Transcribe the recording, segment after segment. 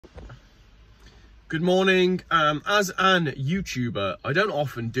Good morning. As an YouTuber, I don't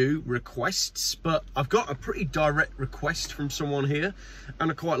often do requests, but I've got a pretty direct request from someone here and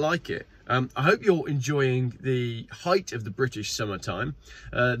I quite like it. I hope you're enjoying the height of the British summertime.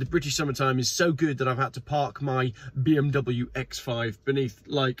 The British summertime is so good that I've had to park my BMW X5 beneath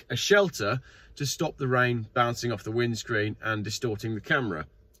like a shelter to stop the rain bouncing off the windscreen and distorting the camera.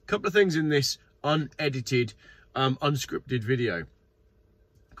 A couple of things in this unedited, unscripted video.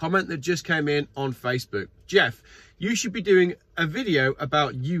 Comment that just came in on Facebook. Jeff, you should be doing a video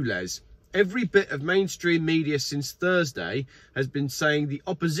about ULEZ. Every bit of mainstream media since Thursday has been saying the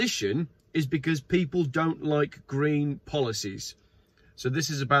opposition is because people don't like green policies. So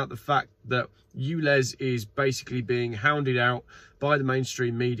this is about the fact that ULEZ is basically being hounded out by the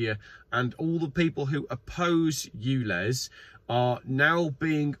mainstream media, and all the people who oppose ULEZ are now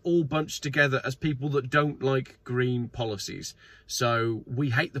being all bunched together as people that don't like green policies. So we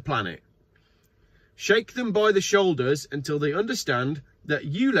hate the planet. Shake them by the shoulders until they understand that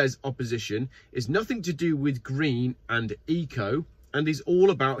ULEZ opposition is nothing to do with green and eco and is all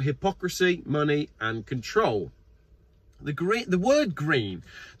about hypocrisy, money and control. The word green,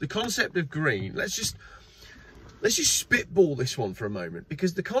 the concept of green, let's just spitball this one for a moment,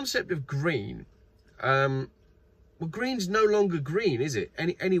 because the concept of green, well, green's no longer green, is it?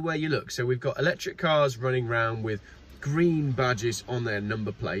 Anywhere you look. So we've got electric cars running around with green badges on their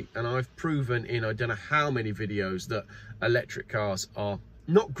number plate, and I've proven in I don't know how many videos that electric cars are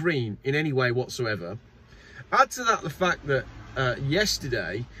not green in any way whatsoever. Add to that the fact that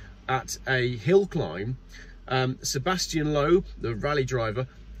yesterday at a hill climb, Sebastian Loeb, the rally driver,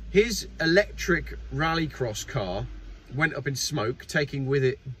 his electric rallycross car went up in smoke, taking with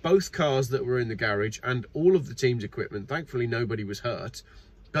it both cars that were in the garage and all of the team's equipment. Thankfully nobody was hurt,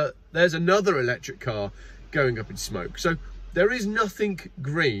 but there's another electric car going up in smoke. So there is nothing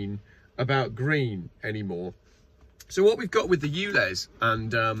green about green anymore. So what we've got with the ULEZ,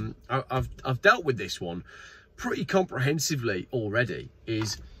 and I've dealt with this one pretty comprehensively already,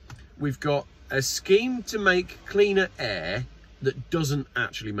 is we've got a scheme to make cleaner air that doesn't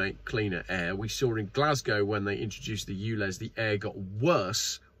actually make cleaner air. We saw in Glasgow when they introduced the ULEZ, the air got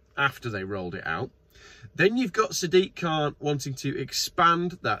worse after they rolled it out. Then you've got Sadiq Khan wanting to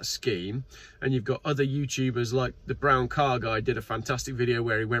expand that scheme, and you've got other YouTubers like the Brown Car Guy did a fantastic video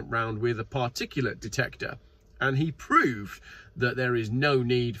where he went round with a particulate detector and he proved that there is no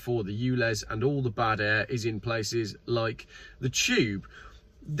need for the ULEZ and all the bad air is in places like the tube.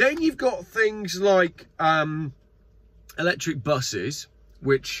 Then you've got things like electric buses,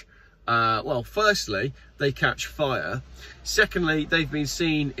 which well, firstly, they catch fire. Secondly, they've been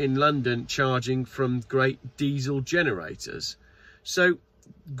seen in London charging from great diesel generators. So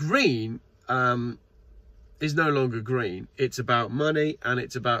green is no longer green. It's about money and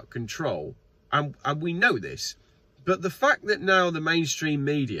it's about control. And we know this. But the fact that now the mainstream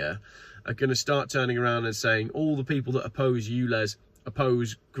media are going to start turning around and saying all the people that oppose ULEZ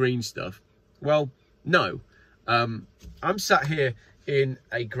oppose green stuff, well, no. I'm sat here in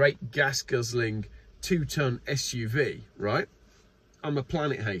a great gas guzzling 2-ton SUV, right? I'm a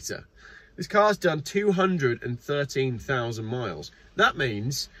planet hater. This car's done 213,000 miles. That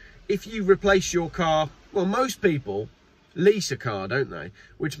means if you replace your car, well, most people lease a car, don't they?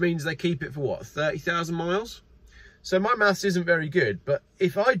 Which means they keep it for what, 30,000 miles? So my maths isn't very good, but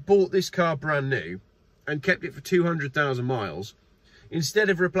if I'd bought this car brand new and kept it for 200,000 miles, instead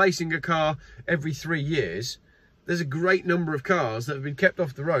of replacing a car every 3 years, there's a great number of cars that have been kept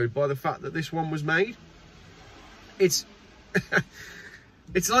off the road by the fact that this one was made. It's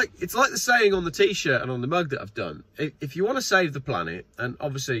it's like the saying on the t-shirt and on the mug that I've done. If you want to save the planet, and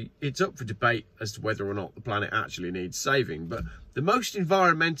obviously it's up for debate as to whether or not the planet actually needs saving, but the most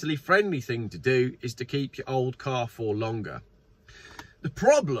environmentally friendly thing to do is to keep your old car for longer. The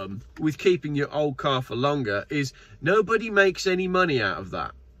problem with keeping your old car for longer is nobody makes any money out of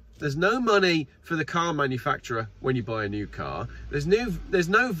that. There's no money for the car manufacturer when you buy a new car. There's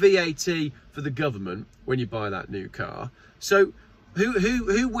no VAT for the government when you buy that new car. So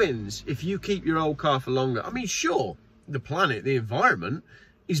who wins if you keep your old car for longer? I mean, sure, the planet, the environment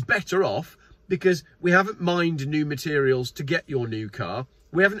is better off because we haven't mined new materials to get your new car.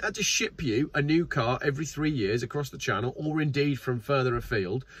 We haven't had to ship you a new car every 3 years across the channel, or indeed from further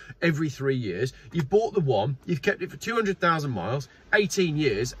afield every 3 years. You've bought the one, you've kept it for 200,000 miles, 18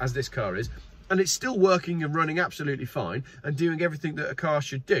 years as this car is, and it's still working and running absolutely fine and doing everything that a car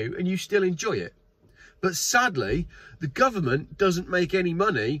should do, and you still enjoy it. But sadly, the government doesn't make any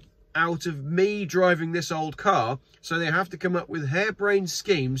money out of me driving this old car, so they have to come up with harebrained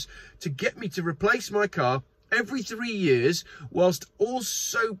schemes to get me to replace my car every 3 years, whilst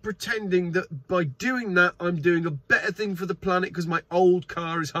also pretending that by doing that, I'm doing a better thing for the planet because my old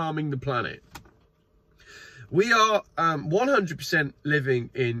car is harming the planet. We are 100% living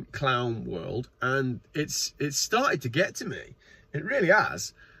in clown world, and it's started to get to me. It really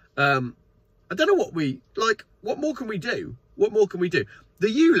has. I don't know what what more can we do? What more can we do? The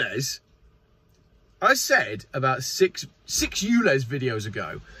ULEZ, I said about six ULEZ videos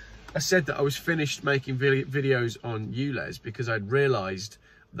ago, I said that I was finished making videos on ULEZ because I'd realised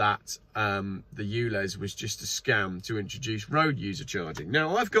that the ULEZ was just a scam to introduce road user charging.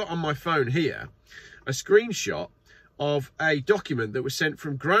 Now, I've got on my phone here a screenshot of a document that was sent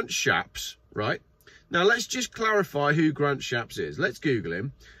from Grant Shapps, right? Now, let's just clarify who Grant Shapps is. Let's Google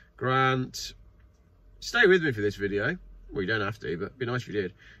him. Grant, stay with me for this video. Well, you don't have to, but it'd be nice if you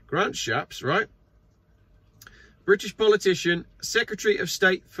did. Grant Shapps, right? British politician, Secretary of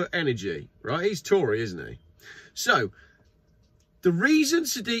State for Energy, right? He's Tory, isn't he? So, the reason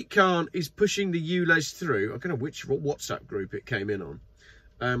Sadiq Khan is pushing the ULEZ through, I don't know which WhatsApp group it came in on.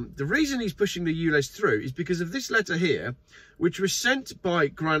 The reason he's pushing the ULEZ through is because of this letter here, which was sent by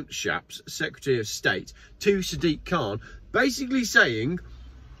Grant Shapps, Secretary of State, to Sadiq Khan, basically saying,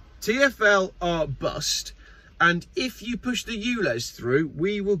 TfL are bust, and if you push the ULEZ through,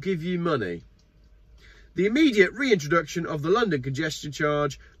 we will give you money. The immediate reintroduction of the London congestion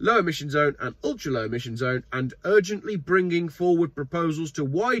charge, low emission zone and ultra low emission zone, and urgently bringing forward proposals to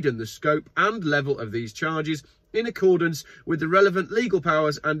widen the scope and level of these charges in accordance with the relevant legal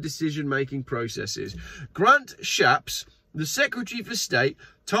powers and decision-making processes. Grant Shapps, the Secretary for State,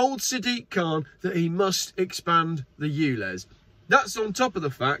 told Sadiq Khan that he must expand the ULEZ. That's on top of the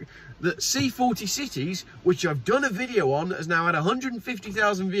fact that C40 Cities, which I've done a video on, that has now had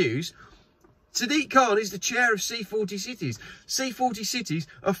 150,000 views, Sadiq Khan is the chair of C40 Cities. C40 Cities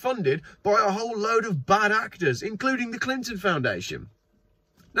are funded by a whole load of bad actors, including the Clinton Foundation.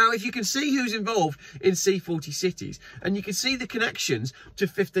 Now, if you can see who's involved in C40 Cities, and you can see the connections to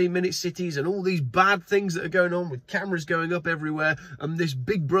 15-minute cities and all these bad things that are going on with cameras going up everywhere and this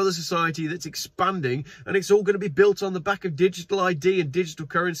Big Brother society that's expanding, and it's all going to be built on the back of digital ID and digital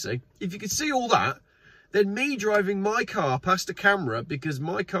currency. If you can see all that, then me driving my car past a camera because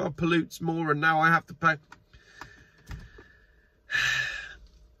my car pollutes more and now I have to pay...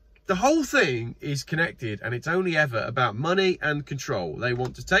 The whole thing is connected, and it's only ever about money and control. They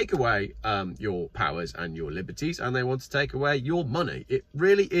want to take away your powers and your liberties, and they want to take away your money. It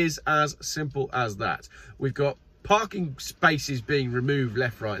really is as simple as that. We've got parking spaces being removed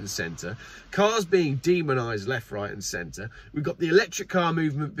left, right and centre. Cars being demonised left, right and centre. We've got the electric car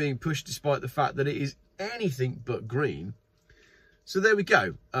movement being pushed despite the fact that it is anything but green. So there we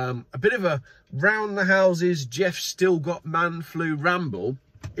go. A bit of a round the houses, Jeff still got man flu ramble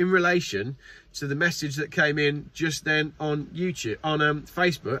in relation to the message that came in just then on YouTube, on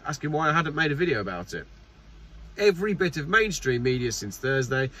Facebook, asking why I hadn't made a video about it. Every bit of mainstream media since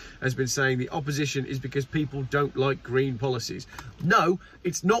Thursday has been saying the opposition is because people don't like green policies. No,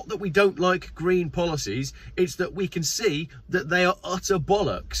 it's not that we don't like green policies, it's that we can see that they are utter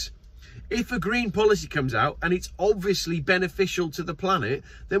bollocks. If a green policy comes out and it's obviously beneficial to the planet,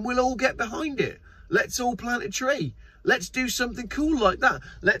 then we'll all get behind it. Let's all plant a tree. Let's do something cool like that.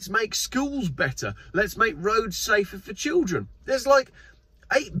 Let's make schools better. Let's make roads safer for children. There's like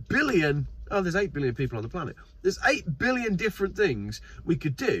 8 billion... Oh, there's 8 billion people on the planet. There's 8 billion different things we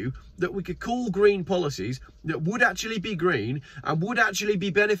could do that we could call green policies that would actually be green and would actually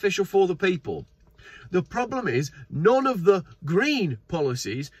be beneficial for the people. The problem is none of the green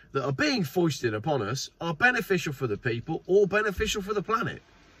policies that are being foisted upon us are beneficial for the people or beneficial for the planet.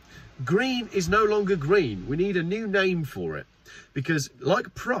 Green is no longer green. We need a new name for it because,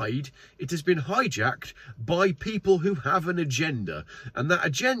 like Pride, it has been hijacked by people who have an agenda, and that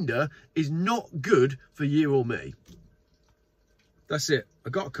agenda is not good for you or me. That's it.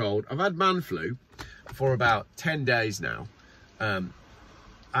 I got a cold. I've had man flu for about 10 days now.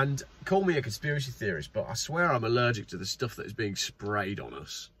 And call me a conspiracy theorist, but I swear I'm allergic to the stuff that is being sprayed on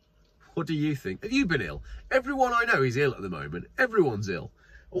us. What do you think? Have you been ill? Everyone I know is ill at the moment. Everyone's ill.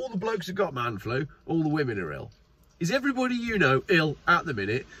 All the blokes have got man flu, all the women are ill. Is everybody you know ill at the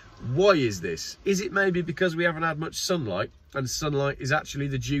minute? Why is this? Is it maybe because we haven't had much sunlight, and sunlight is actually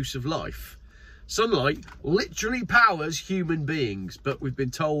the juice of life? Sunlight literally powers human beings, but we've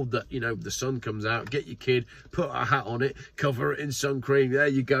been told that, you know, the sun comes out, get your kid, put a hat on it, cover it in sun cream, there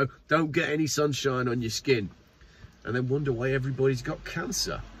you go, don't get any sunshine on your skin. And then wonder why everybody's got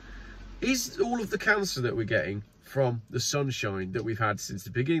cancer. Is all of the cancer that we're getting from the sunshine that we've had since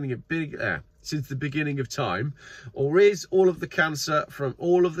the beginning of time? Or is all of the cancer from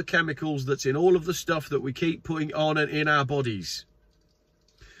all of the chemicals that's in all of the stuff that we keep putting on and in our bodies?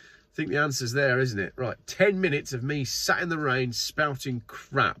 I think the answer's there, isn't it? Right, 10 minutes of me sat in the rain spouting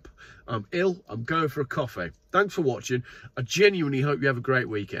crap. I'm ill, I'm going for a coffee. Thanks for watching. I genuinely hope you have a great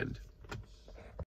weekend.